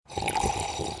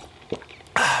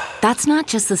That's not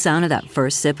just the sound of that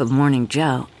first sip of Morning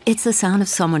Joe. It's the sound of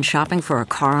someone shopping for a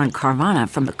car on Carvana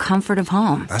from the comfort of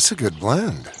home. That's a good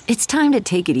blend. It's time to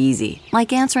take it easy,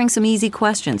 like answering some easy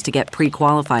questions to get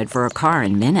pre-qualified for a car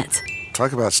in minutes.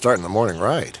 Talk about starting the morning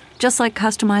right. Just like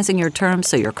customizing your terms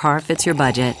so your car fits your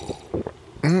budget.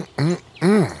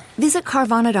 Visit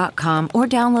Carvana.com or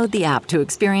download the app to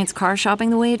experience car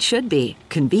shopping the way it should be.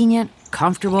 Convenient,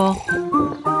 comfortable.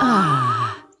 Ah.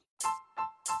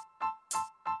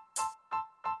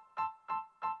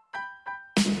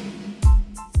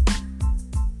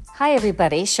 Hi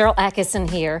everybody, Cheryl Atkinson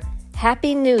here.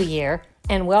 Happy New Year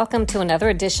and welcome to another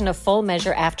edition of Full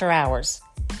Measure After Hours.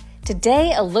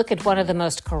 Today, a look at one of the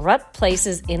most corrupt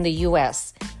places in the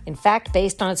U.S. In fact,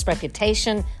 based on its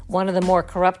reputation, one of the more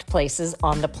corrupt places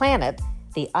on the planet,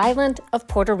 the island of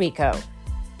Puerto Rico.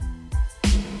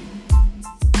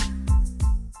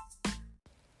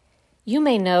 You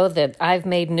may know that I've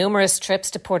made numerous trips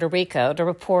to Puerto Rico to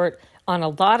report on a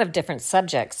lot of different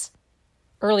subjects.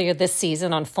 Earlier this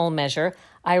season on Full Measure,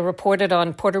 I reported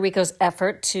on Puerto Rico's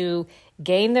effort to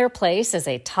gain their place as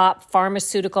a top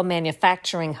pharmaceutical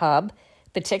manufacturing hub,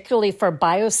 particularly for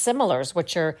biosimilars,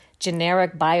 which are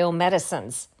generic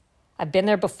biomedicines. I've been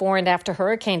there before and after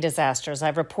hurricane disasters.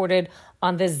 I've reported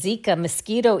on the Zika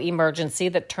mosquito emergency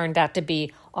that turned out to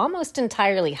be almost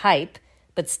entirely hype,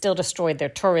 but still destroyed their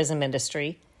tourism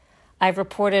industry. I've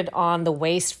reported on the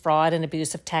waste, fraud, and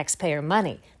abuse of taxpayer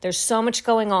money. There's so much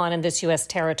going on in this U.S.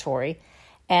 territory,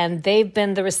 and they've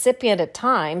been the recipient at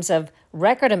times of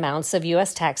record amounts of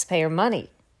U.S. taxpayer money.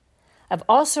 I've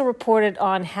also reported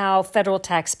on how federal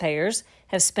taxpayers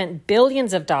have spent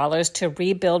billions of dollars to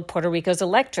rebuild Puerto Rico's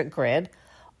electric grid,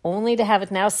 only to have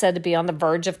it now said to be on the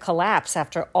verge of collapse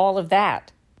after all of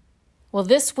that. Well,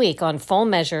 this week on Full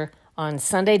Measure, on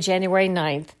Sunday, January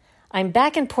 9th, I'm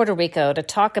back in Puerto Rico to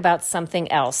talk about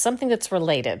something else, something that's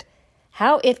related,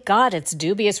 how it got its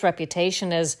dubious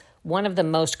reputation as one of the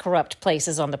most corrupt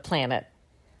places on the planet.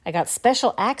 I got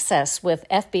special access with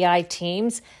FBI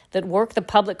teams that work the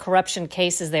public corruption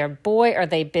cases there. Boy, are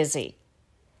they busy.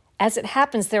 As it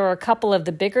happens, there are a couple of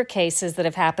the bigger cases that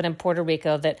have happened in Puerto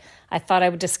Rico that I thought I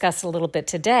would discuss a little bit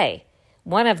today.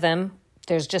 One of them,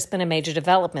 there's just been a major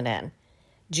development in.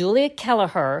 Julia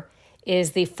Kelleher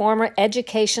is the former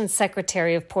Education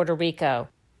Secretary of Puerto Rico,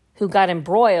 who got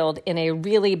embroiled in a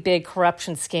really big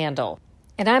corruption scandal.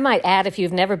 And I might add, if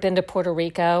you've never been to Puerto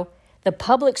Rico, the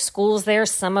public schools there,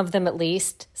 some of them at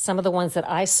least, some of the ones that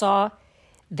I saw,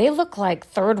 they look like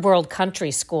third world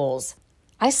country schools.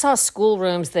 I saw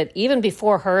schoolrooms that even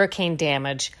before hurricane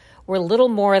damage were little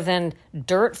more than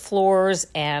dirt floors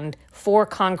and 4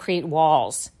 concrete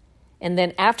walls. And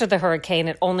then after the hurricane,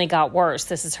 it only got worse.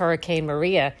 This is Hurricane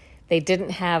Maria. They didn't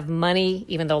have money,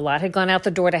 even though a lot had gone out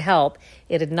the door to help.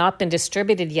 It had not been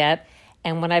distributed yet.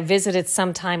 And when I visited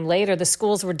sometime later, the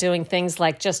schools were doing things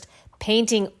like just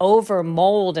painting over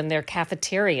mold in their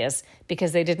cafeterias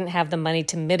because they didn't have the money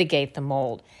to mitigate the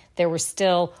mold. There were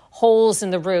still holes in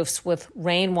the roofs with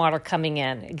rainwater coming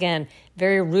in. Again,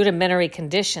 very rudimentary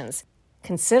conditions.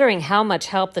 Considering how much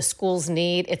help the schools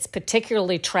need, it's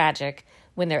particularly tragic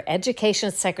when their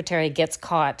education secretary gets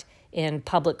caught in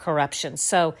public corruption.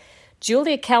 So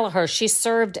Julia Kelleher, she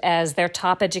served as their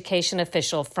top education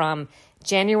official from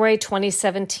January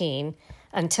 2017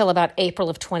 until about April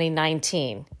of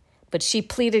 2019. But she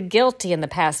pleaded guilty in the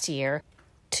past year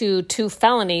to 2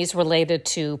 felonies related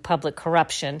to public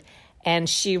corruption, and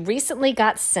she recently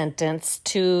got sentenced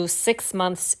to 6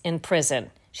 months in prison.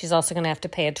 She's also going to have to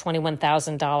pay a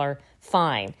 $21,000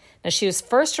 fine. Now, she was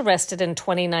first arrested in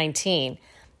 2019,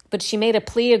 but she made a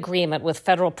plea agreement with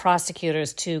federal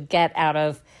prosecutors to get out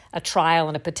of a trial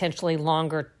in a potentially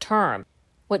longer term.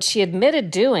 What she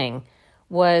admitted doing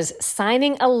was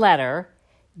signing a letter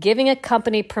giving a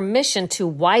company permission to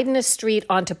widen a street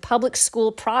onto public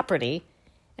school property.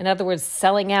 In other words,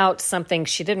 selling out something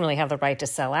she didn't really have the right to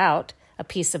sell out, a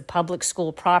piece of public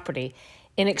school property,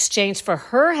 in exchange for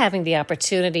her having the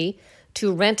opportunity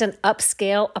to rent an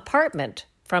upscale apartment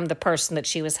from the person that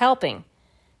she was helping.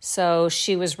 So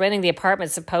she was renting the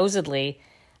apartment, supposedly,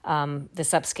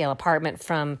 this upscale apartment,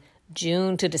 from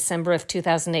June to December of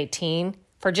 2018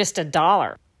 for just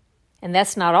 $1. And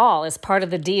that's not all. As part of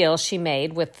the deal she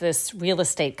made with this real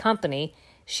estate company,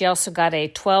 she also got a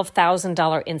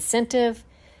 $12,000 incentive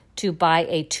to buy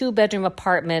a 2-bedroom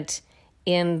apartment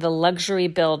in the luxury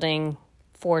building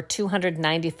for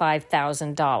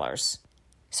 $295,000.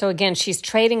 So again, she's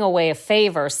trading away a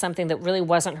favor, something that really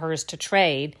wasn't hers to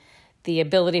trade, the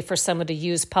ability for someone to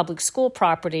use public school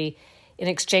property in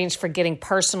exchange for getting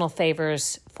personal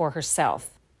favors for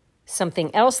herself. Something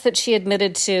else that she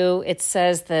admitted to, it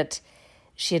says that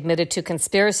She admitted to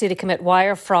conspiracy to commit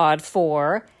wire fraud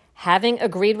for having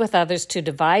agreed with others to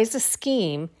devise a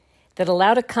scheme that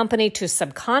allowed a company to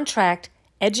subcontract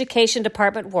education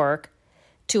department work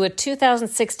to a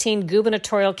 2016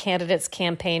 gubernatorial candidate's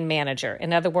campaign manager.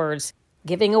 In other words,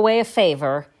 giving away a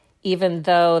favor, even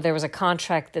though there was a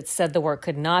contract that said the work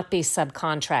could not be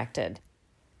subcontracted.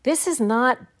 This is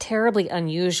not terribly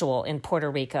unusual in Puerto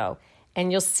Rico, and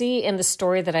you'll see in the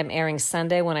story that I'm airing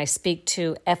Sunday when I speak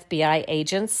to FBI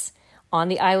agents on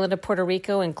the island of Puerto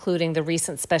Rico, including the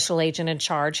recent special agent in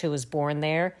charge who was born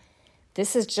there.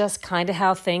 This is just kind of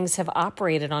how things have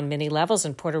operated on many levels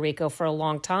in Puerto Rico for a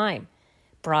long time.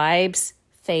 Bribes,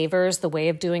 favors, the way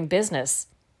of doing business.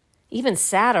 Even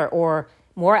sadder or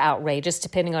more outrageous,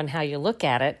 depending on how you look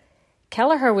at it,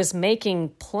 Kelleher was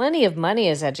making plenty of money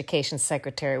as education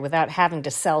secretary without having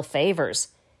to sell favors.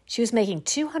 She was making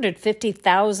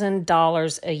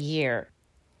 $250,000 a year.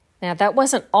 Now, that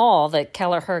wasn't all that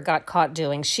Kelleher got caught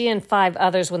doing. She and 5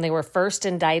 others, when they were first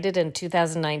indicted in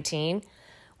 2019,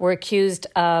 were accused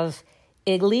of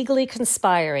illegally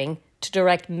conspiring to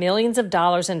direct millions of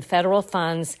dollars in federal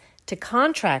funds to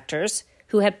contractors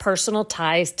who had personal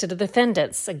ties to the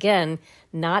defendants. Again,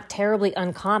 not terribly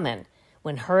uncommon.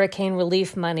 When hurricane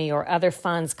relief money or other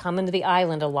funds come into the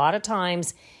island, a lot of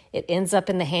times it ends up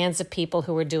in the hands of people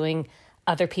who are doing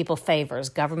other people favors,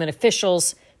 government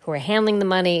officials who are handling the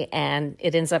money, and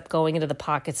it ends up going into the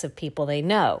pockets of people they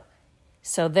know.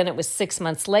 So then it was 6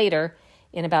 months later,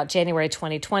 in about January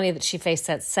 2020, that she faced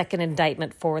that second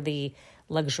indictment for the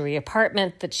luxury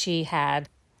apartment that she had.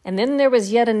 And then there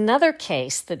was yet another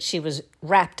case that she was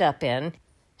wrapped up in.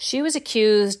 She was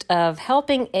accused of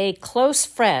helping a close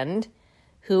friend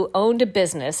who owned a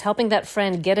business, helping that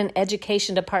friend get an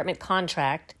education department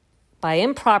contract by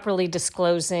improperly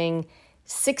disclosing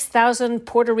 6,000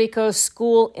 Puerto Rico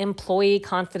school employee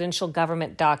confidential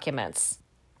government documents.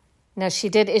 Now, she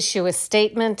did issue a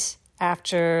statement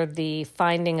after the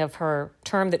finding of her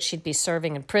term that she'd be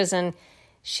serving in prison.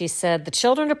 She said, "The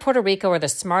children of Puerto Rico are the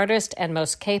smartest and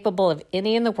most capable of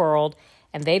any in the world,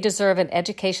 and they deserve an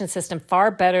education system far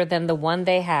better than the one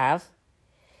they have."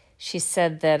 She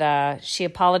said that she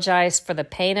apologized for the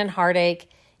pain and heartache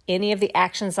any of the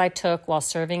actions I took while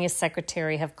serving as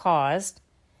secretary have caused.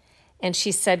 And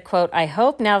she said, quote, "I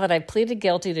hope now that I've pleaded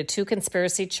guilty to 2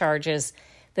 conspiracy charges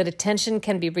that attention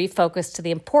can be refocused to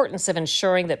the importance of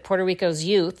ensuring that Puerto Rico's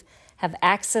youth have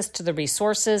access to the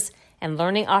resources and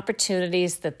learning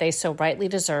opportunities that they so rightly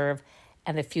deserve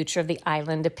and the future of the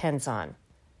island depends on."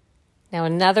 Now,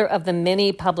 another of the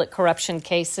many public corruption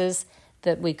cases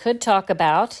that we could talk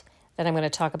about, that I'm going to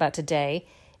talk about today,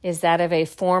 is that of a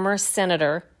former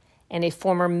senator and a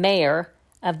former mayor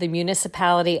of the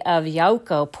municipality of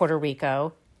Yauco, Puerto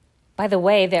Rico. By the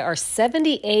way, there are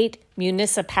 78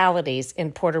 municipalities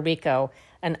in Puerto Rico,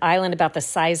 an island about the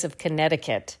size of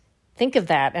Connecticut. Think of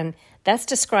that. And that's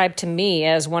described to me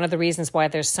as one of the reasons why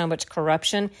there's so much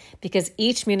corruption, because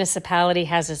each municipality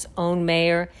has its own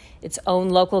mayor, its own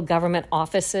local government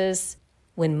offices.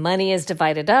 When money is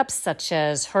divided up, such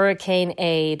as hurricane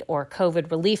aid or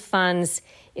COVID relief funds,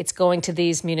 it's going to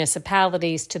these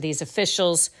municipalities, to these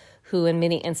officials who in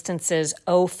many instances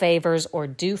owe favors or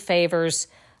do favors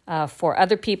for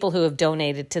other people who have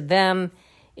donated to them.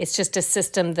 It's just a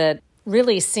system that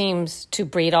really seems to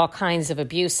breed all kinds of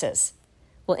abuses.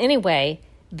 Well, anyway,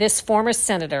 this former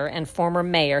senator and former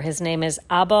mayor, his name is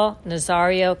Abel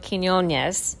Nazario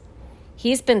Quiñones.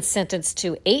 He's been sentenced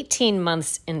to 18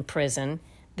 months in prison,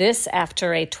 this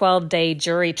after a 12-day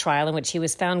jury trial in which he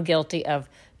was found guilty of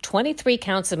 23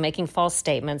 counts of making false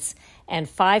statements and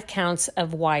 5 counts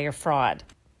of wire fraud.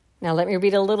 Now, let me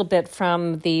read a little bit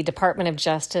from the Department of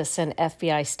Justice and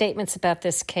FBI statements about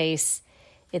this case.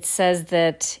 It says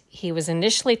that he was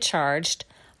initially charged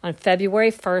on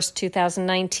February 1st,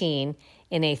 2019,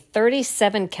 in a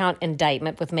 37-count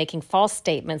indictment with making false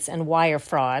statements and wire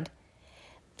fraud,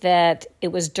 that it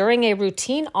was during a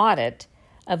routine audit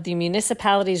of the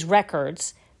municipality's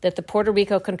records that the Puerto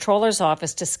Rico Comptroller's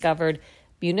Office discovered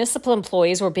municipal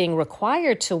employees were being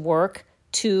required to work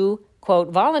 2, quote,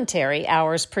 voluntary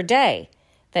hours per day.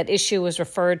 That issue was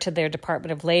referred to their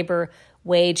Department of Labor,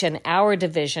 Wage and Hour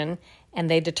Division, and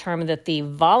they determined that the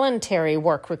voluntary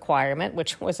work requirement,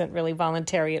 which wasn't really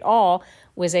voluntary at all,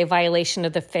 was a violation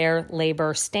of the Fair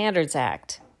Labor Standards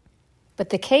Act.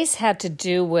 But the case had to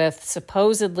do with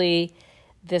supposedly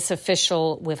this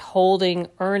official withholding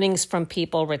earnings from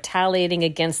people, retaliating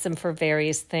against them for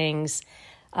various things,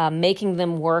 making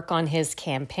them work on his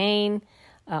campaign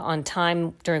on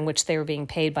time during which they were being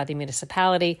paid by the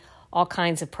municipality, all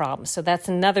kinds of problems. So that's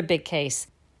another big case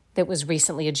that was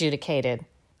recently adjudicated.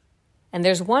 And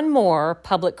there's one more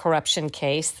public corruption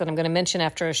case that I'm going to mention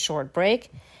after a short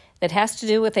break that has to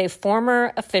do with a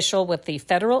former official with the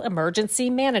Federal Emergency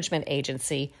Management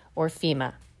Agency, or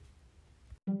FEMA.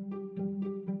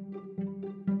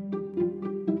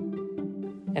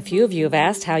 A few of you have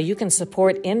asked how you can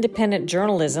support independent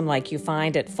journalism like you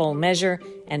find at Full Measure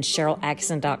and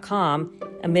SharylAttkisson.com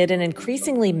amid an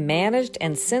increasingly managed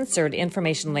and censored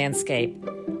information landscape.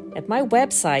 At my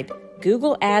website,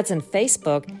 Google Ads and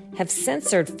Facebook have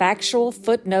censored factual,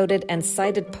 footnoted, and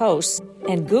cited posts,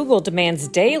 and Google demands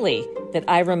daily that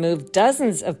I remove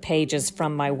dozens of pages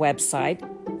from my website,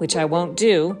 which I won't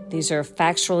do. These are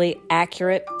factually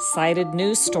accurate, cited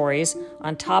news stories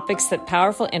on topics that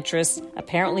powerful interests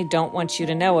apparently don't want you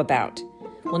to know about.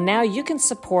 Well, now you can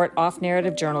support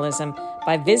off-narrative journalism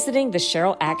by visiting the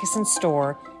Sharyl Attkisson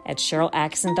store at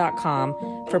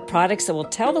SharylAttkisson.com for products that will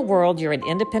tell the world you're an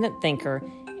independent thinker,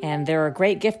 and there are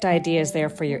great gift ideas there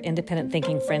for your independent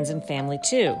thinking friends and family,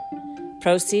 too.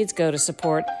 Proceeds go to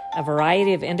support a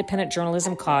variety of independent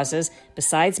journalism causes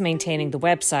besides maintaining the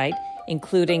website,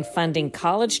 including funding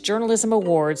college journalism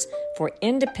awards for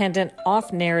independent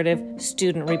off-narrative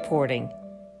student reporting.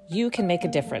 You can make a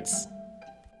difference.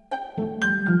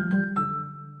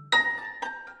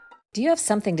 Do you have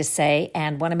something to say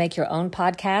and want to make your own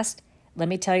podcast? Let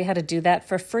me tell you how to do that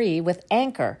for free with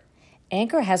Anchor.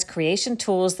 Anchor has creation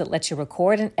tools that let you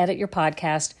record and edit your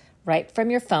podcast right from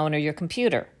your phone or your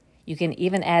computer. You can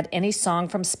even add any song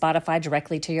from Spotify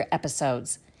directly to your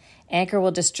episodes. Anchor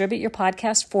will distribute your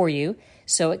podcast for you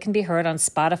so it can be heard on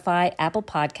Spotify, Apple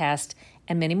Podcast,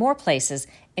 and many more places,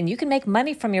 and you can make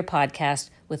money from your podcast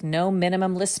with no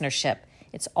minimum listenership.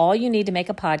 It's all you need to make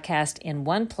a podcast in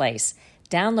one place.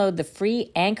 Download the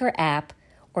free Anchor app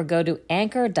or go to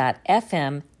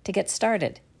anchor.fm to get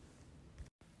started.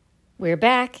 We're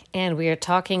back, and we are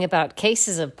talking about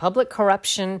cases of public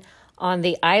corruption on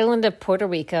the island of Puerto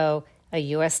Rico, a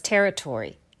U.S.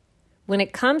 territory. When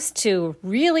it comes to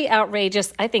really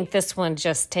outrageous, I think this one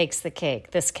just takes the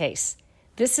cake, this case.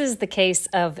 This is the case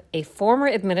of a former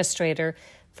administrator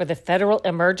for the Federal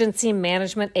Emergency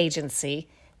Management Agency.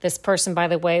 This person, by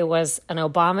the way, was an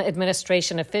Obama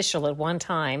administration official at one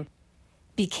time,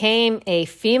 became a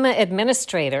FEMA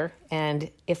administrator, and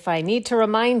if I need to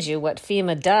remind you what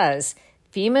FEMA does,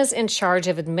 FEMA's in charge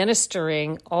of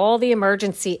administering all the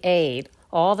emergency aid,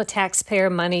 all the taxpayer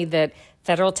money that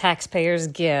federal taxpayers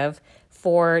give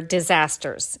for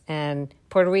disasters, and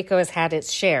Puerto Rico has had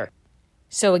its share.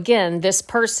 So again, this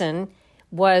person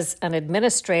was an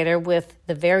administrator with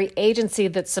the very agency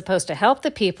that's supposed to help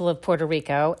the people of Puerto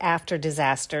Rico after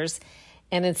disasters,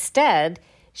 and instead,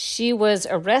 she was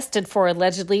arrested for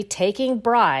allegedly taking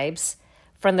bribes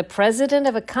from the president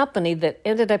of a company that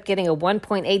ended up getting a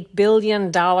 $1.8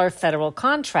 billion federal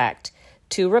contract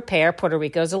to repair Puerto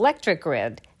Rico's electric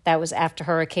grid. That was after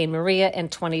Hurricane Maria in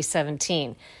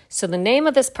 2017. So the name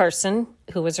of this person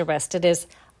who was arrested is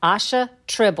Asha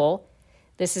Tribble.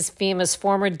 This is FEMA's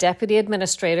former deputy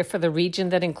administrator for the region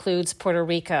that includes Puerto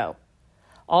Rico.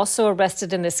 Also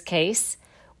arrested in this case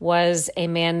was a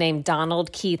man named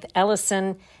Donald Keith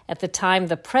Ellison, at the time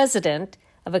the president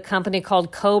of a company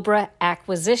called Cobra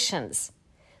Acquisitions.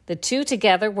 The two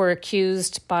together were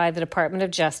accused by the Department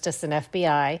of Justice and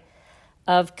FBI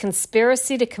of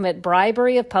conspiracy to commit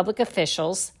bribery of public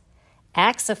officials,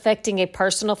 acts affecting a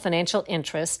personal financial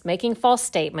interest, making false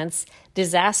statements,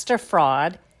 disaster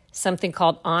fraud, something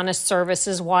called honest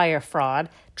services wire fraud,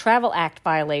 Travel Act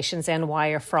violations, and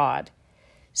wire fraud.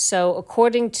 So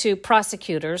according to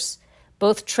prosecutors,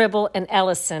 both Tribble and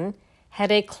Ellison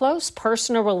had a close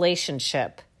personal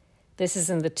relationship. This is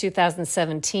in the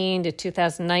 2017 to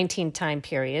 2019 time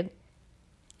period.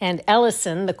 And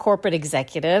Ellison, the corporate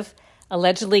executive,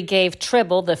 allegedly gave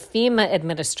Tribble, the FEMA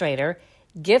administrator,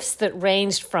 gifts that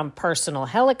ranged from personal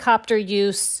helicopter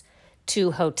use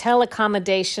to hotel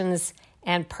accommodations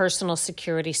and personal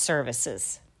security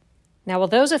services. Now, while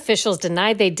those officials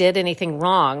denied they did anything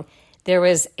wrong, there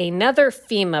was another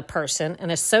FEMA person,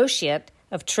 an associate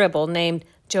of Tribble, named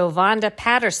Jovanda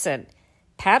Patterson.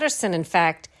 Patterson, in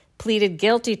fact, pleaded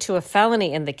guilty to a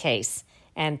felony in the case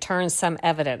and turned some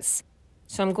evidence.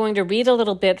 So I'm going to read a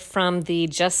little bit from the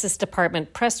Justice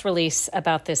Department press release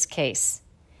about this case.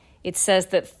 It says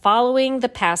that following the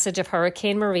passage of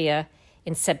Hurricane Maria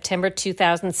in September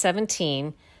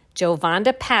 2017,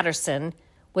 Jovanda Patterson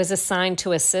was assigned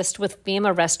to assist with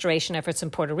FEMA restoration efforts in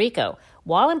Puerto Rico.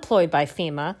 While employed by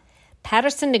FEMA,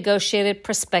 Patterson negotiated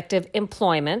prospective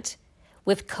employment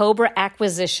with Cobra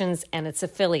Acquisitions and its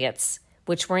affiliates,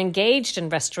 which were engaged in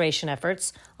restoration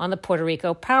efforts on the Puerto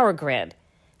Rico power grid.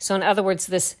 So in other words,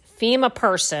 this FEMA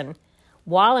person,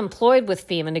 while employed with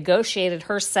FEMA, negotiated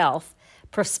herself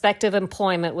prospective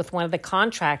employment with one of the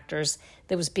contractors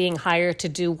that was being hired to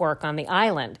do work on the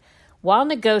island. While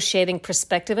negotiating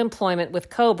prospective employment with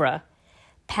Cobra,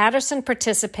 Patterson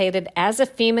participated as a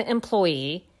FEMA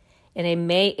employee in a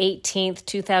May 18,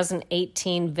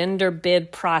 2018 vendor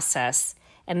bid process,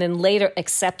 and then later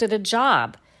accepted a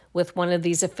job with one of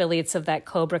these affiliates of that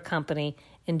Cobra company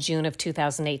in June of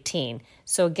 2018.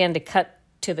 So again, to cut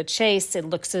to the chase, it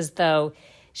looks as though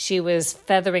she was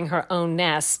feathering her own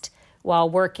nest while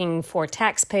working for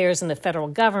taxpayers and the federal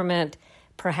government,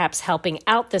 perhaps helping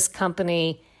out this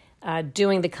company,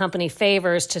 doing the company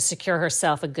favors to secure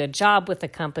herself a good job with the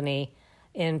company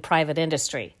in private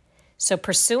industry. So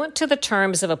pursuant to the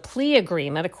terms of a plea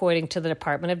agreement, according to the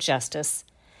Department of Justice,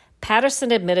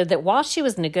 Patterson admitted that while she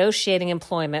was negotiating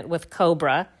employment with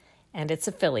Cobra and its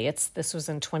affiliates, this was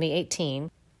in 2018,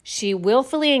 she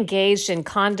willfully engaged in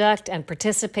conduct and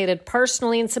participated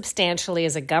personally and substantially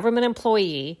as a government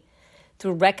employee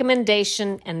through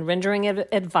recommendation and rendering of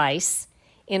advice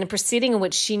in a proceeding in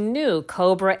which she knew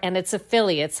Cobra and its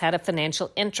affiliates had a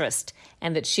financial interest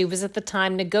and that she was at the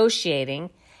time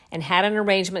negotiating and had an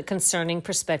arrangement concerning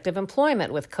prospective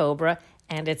employment with Cobra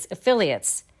and its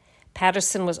affiliates.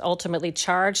 Patterson was ultimately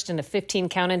charged in a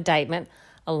 15-count indictment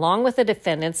along with the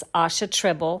defendants Asha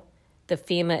Tribble, the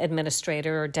FEMA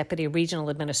administrator or deputy regional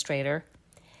administrator,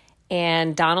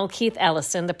 and Donald Keith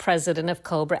Ellison, the president of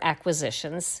Cobra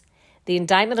Acquisitions. The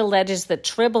indictment alleges that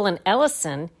Tribble and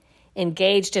Ellison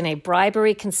engaged in a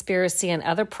bribery, conspiracy, and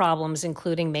other problems,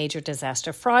 including major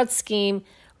disaster fraud scheme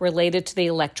related to the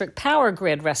electric power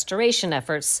grid restoration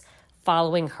efforts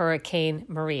following Hurricane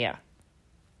Maria.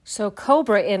 So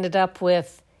Cobra ended up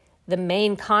with the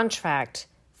main contract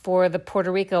for the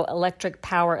Puerto Rico Electric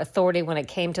Power Authority when it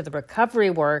came to the recovery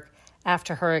work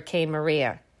after Hurricane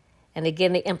Maria. And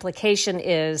again, the implication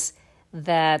is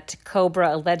that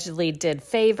Cobra allegedly did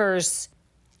favors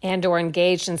and or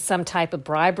engaged in some type of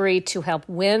bribery to help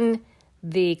win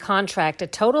the contract, a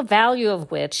total value of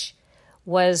which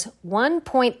was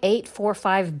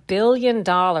 $1.845 billion.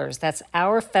 That's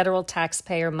our federal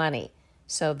taxpayer money.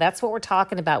 So that's what we're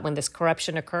talking about when this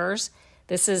corruption occurs.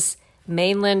 This is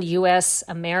mainland U.S.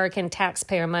 American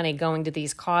taxpayer money going to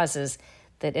these causes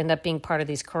that end up being part of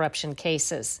these corruption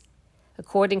cases.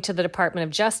 According to the Department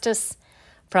of Justice,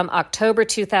 from October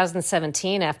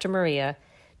 2017, after Maria,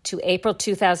 to April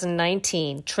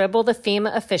 2019, Tribble, the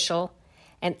FEMA official,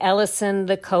 and Ellison,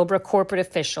 the Cobra corporate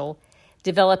official,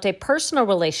 developed a personal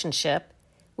relationship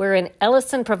wherein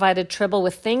Ellison provided Tribble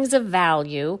with things of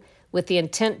value with the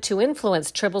intent to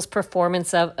influence Tribble's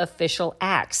performance of official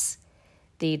acts.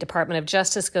 The Department of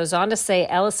Justice goes on to say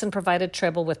Ellison provided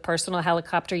Tribble with personal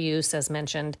helicopter use, as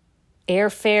mentioned,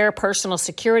 airfare, personal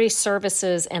security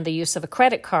services, and the use of a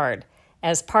credit card.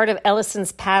 As part of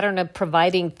Ellison's pattern of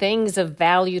providing things of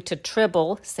value to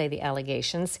Tribble, say the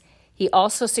allegations, he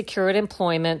also secured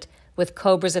employment with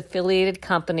Cobra's affiliated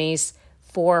companies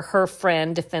for her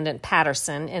friend, defendant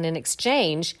Patterson, and in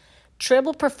exchange,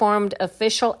 Tribble performed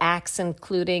official acts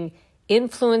including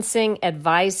influencing,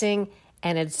 advising,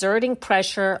 and exerting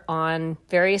pressure on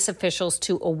various officials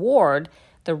to award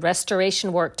the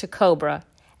restoration work to Cobra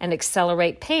and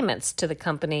accelerate payments to the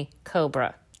company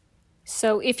Cobra.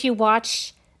 So if you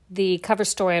watch the cover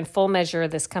story on Full Measure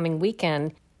this coming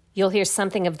weekend, you'll hear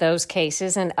something of those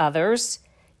cases and others.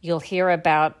 You'll hear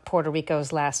about Puerto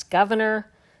Rico's last governor,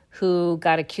 who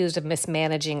got accused of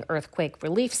mismanaging earthquake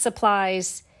relief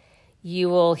supplies. You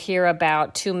will hear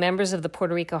about two members of the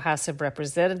Puerto Rico House of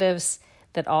Representatives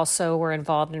that also were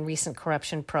involved in recent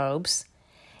corruption probes.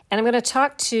 And I'm going to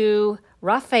talk to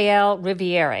Rafael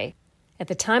Riviere. At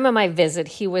the time of my visit,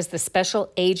 he was the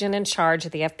special agent in charge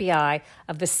of the FBI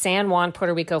of the San Juan,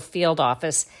 Puerto Rico field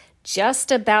office,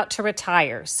 just about to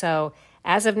retire. So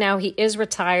as of now, he is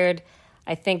retired.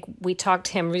 I think we talked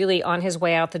to him really on his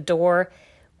way out the door,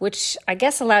 which I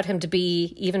guess allowed him to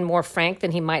be even more frank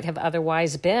than he might have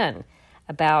otherwise been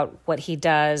about what he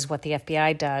does, what the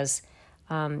FBI does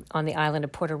on the island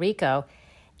of Puerto Rico.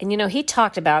 And, you know, he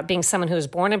talked about being someone who was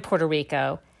born in Puerto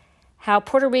Rico, how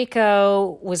Puerto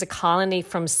Rico was a colony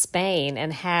from Spain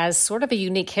and has sort of a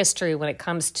unique history when it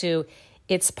comes to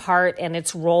its part and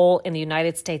its role in the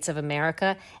United States of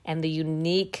America and the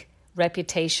unique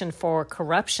reputation for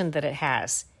corruption that it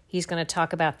has. He's going to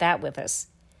talk about that with us.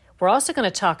 We're also going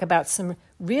to talk about some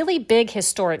really big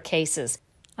historic cases.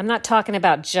 I'm not talking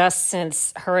about just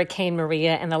since Hurricane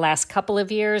Maria in the last couple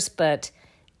of years, but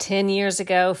 10 years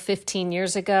ago, 15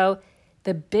 years ago,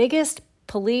 the biggest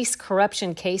police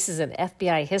corruption cases in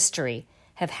FBI history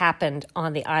have happened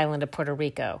on the island of Puerto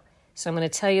Rico. So I'm going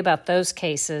to tell you about those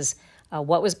cases,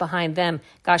 what was behind them.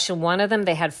 Gosh, in one of them,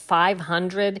 they had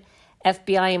 500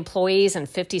 FBI employees and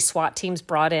 50 SWAT teams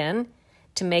brought in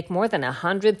to make more than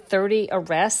 130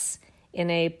 arrests in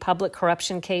a public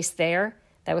corruption case there.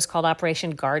 That was called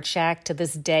Operation Guard Shack. To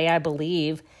this day, I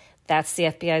believe that's the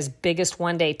FBI's biggest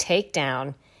one-day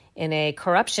takedown in a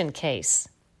corruption case.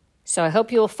 So I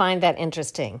hope you will find that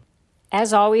interesting.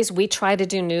 As always, we try to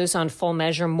do news on Full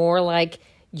Measure more like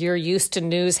you're used to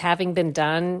news having been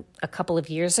done a couple of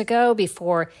years ago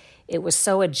before it was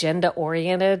so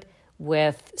agenda-oriented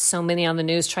with so many on the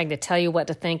news trying to tell you what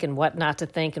to think and what not to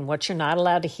think and what you're not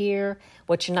allowed to hear,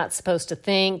 what you're not supposed to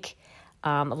think.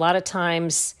 A lot of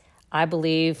times, I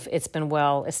believe it's been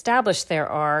well established there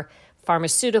are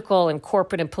pharmaceutical and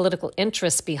corporate and political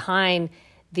interests behind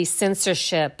the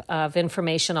censorship of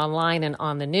information online and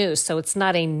on the news. So it's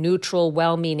not a neutral,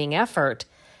 well-meaning effort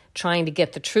trying to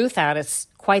get the truth out. It's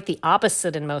quite the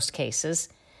opposite in most cases.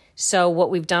 So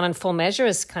what we've done on Full Measure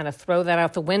is kind of throw that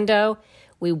out the window.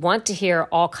 We want to hear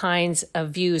all kinds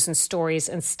of views and stories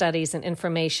and studies and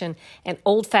information and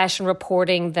old-fashioned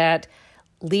reporting that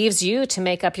leaves you to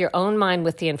make up your own mind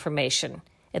with the information.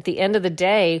 At the end of the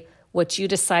day, what you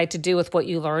decide to do with what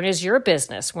you learn is your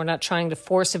business. We're not trying to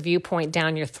force a viewpoint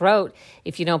down your throat.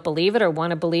 If you don't believe it or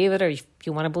want to believe it, or if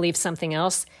you want to believe something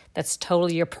else, that's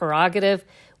totally your prerogative.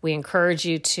 We encourage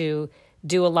you to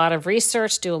do a lot of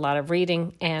research, do a lot of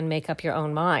reading, and make up your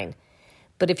own mind.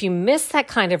 But if you miss that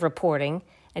kind of reporting,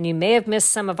 and you may have missed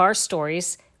some of our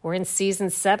stories, we're in Season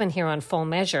 7 here on Full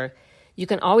Measure, you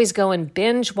can always go and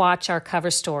binge watch our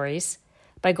cover stories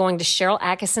by going to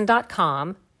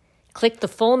SherylAttkisson.com, click the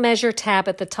Full Measure tab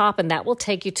at the top, and that will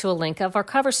take you to a link of our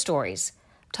cover stories.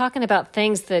 I'm talking about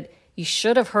things that you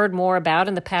should have heard more about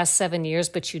in the past 7 years,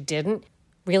 but you didn't.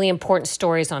 Really important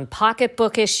stories on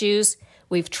pocketbook issues.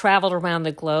 We've traveled around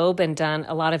the globe and done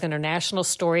a lot of international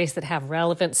stories that have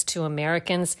relevance to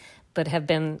Americans, but have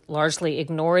been largely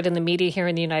ignored in the media here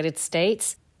in the United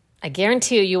States. I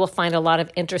guarantee you will find a lot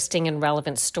of interesting and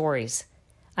relevant stories.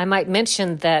 I might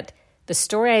mention that the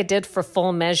story I did for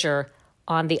Full Measure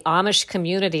on the Amish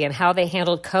community and how they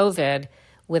handled COVID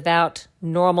without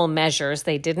normal measures.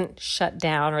 They didn't shut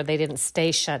down or they didn't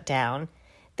stay shut down.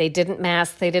 They didn't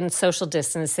mask, they didn't social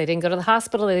distance, they didn't go to the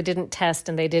hospital, they didn't test,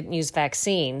 and they didn't use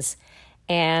vaccines.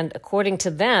 And according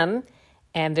to them,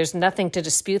 and there's nothing to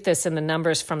dispute this in the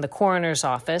numbers from the coroner's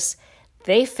office,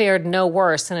 they fared no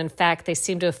worse, and in fact, they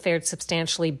seem to have fared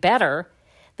substantially better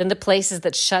than the places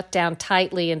that shut down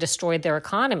tightly and destroyed their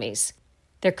economies.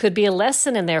 There could be a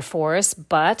lesson in there for us,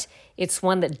 but it's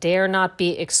one that dare not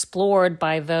be explored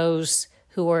by those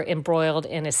who are embroiled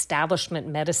in establishment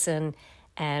medicine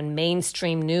and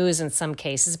mainstream news in some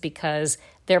cases, because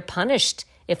they're punished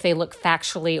if they look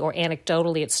factually or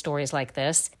anecdotally at stories like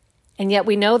this. And yet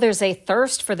we know there's a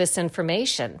thirst for this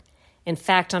information. In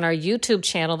fact, on our YouTube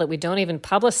channel that we don't even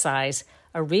publicize,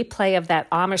 a replay of that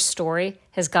Amish story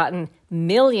has gotten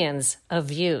millions of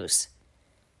views.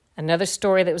 Another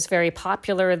story that was very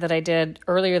popular that I did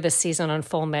earlier this season on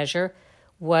Full Measure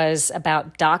was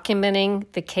about documenting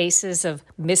the cases of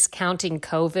miscounting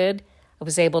COVID. I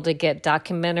was able to get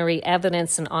documentary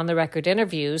evidence and on-the-record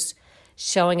interviews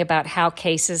showing about how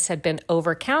cases had been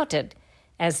overcounted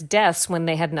as deaths when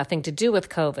they had nothing to do with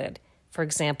COVID. For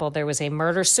example, there was a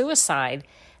murder-suicide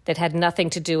that had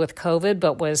nothing to do with COVID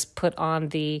but was put on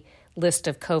the list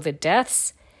of COVID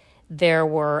deaths. There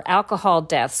were alcohol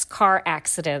deaths, car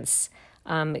accidents.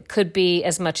 It could be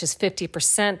as much as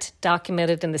 50%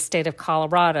 documented in the state of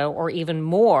Colorado, or even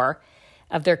more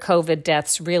of their COVID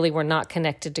deaths really were not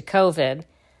connected to COVID.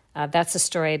 That's a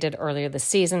story I did earlier this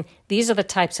season. These are the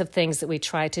types of things that we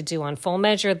try to do on Full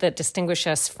Measure that distinguish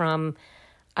us from,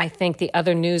 I think, the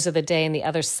other news of the day and the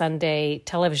other Sunday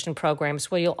television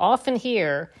programs, where you'll often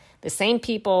hear the same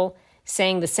people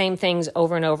saying the same things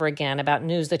over and over again about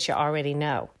news that you already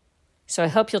know. So I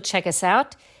hope you'll check us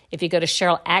out. If you go to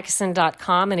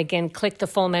SherylAttkisson.com and again click the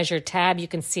Full Measure tab, you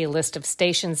can see a list of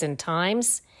stations and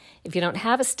times. If you don't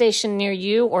have a station near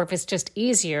you, or if it's just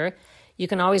easier, you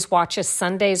can always watch us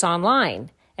Sundays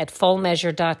online at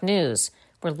fullmeasure.news.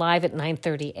 We're live at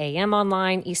 9:30 a.m.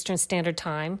 online, Eastern Standard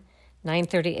Time,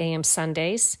 9:30 a.m.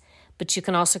 Sundays. But you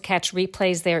can also catch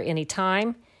replays there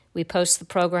anytime. We post the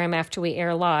program after we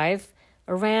air live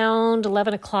around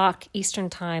 11 o'clock Eastern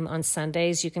Time on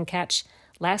Sundays. You can catch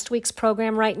last week's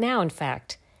program right now, in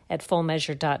fact, at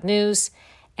fullmeasure.news.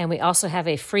 And we also have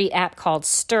a free app called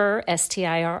Stirr,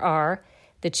 S-T-I-R-R,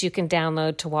 that you can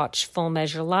download to watch Full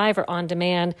Measure live or on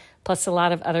demand, plus a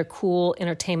lot of other cool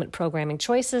entertainment programming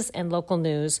choices and local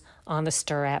news on the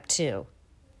Stirr app too.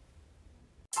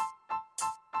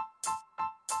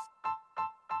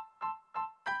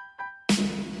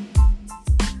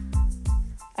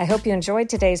 I hope you enjoyed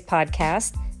today's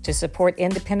podcast. To support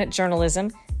independent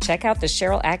journalism, check out the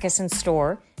Cheryl Atkinson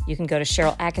store. You can go to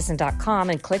CherylAtkinson.com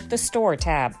and click the store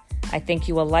tab. I think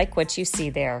you will like what you see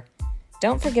there.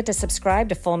 Don't forget to subscribe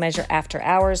to Full Measure After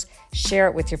Hours, share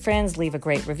it with your friends, leave a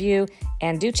great review,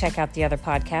 and do check out the other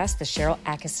podcast, the Cheryl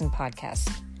Atkinson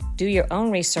Podcast. Do your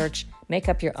own research, make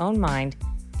up your own mind,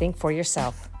 think for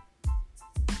yourself.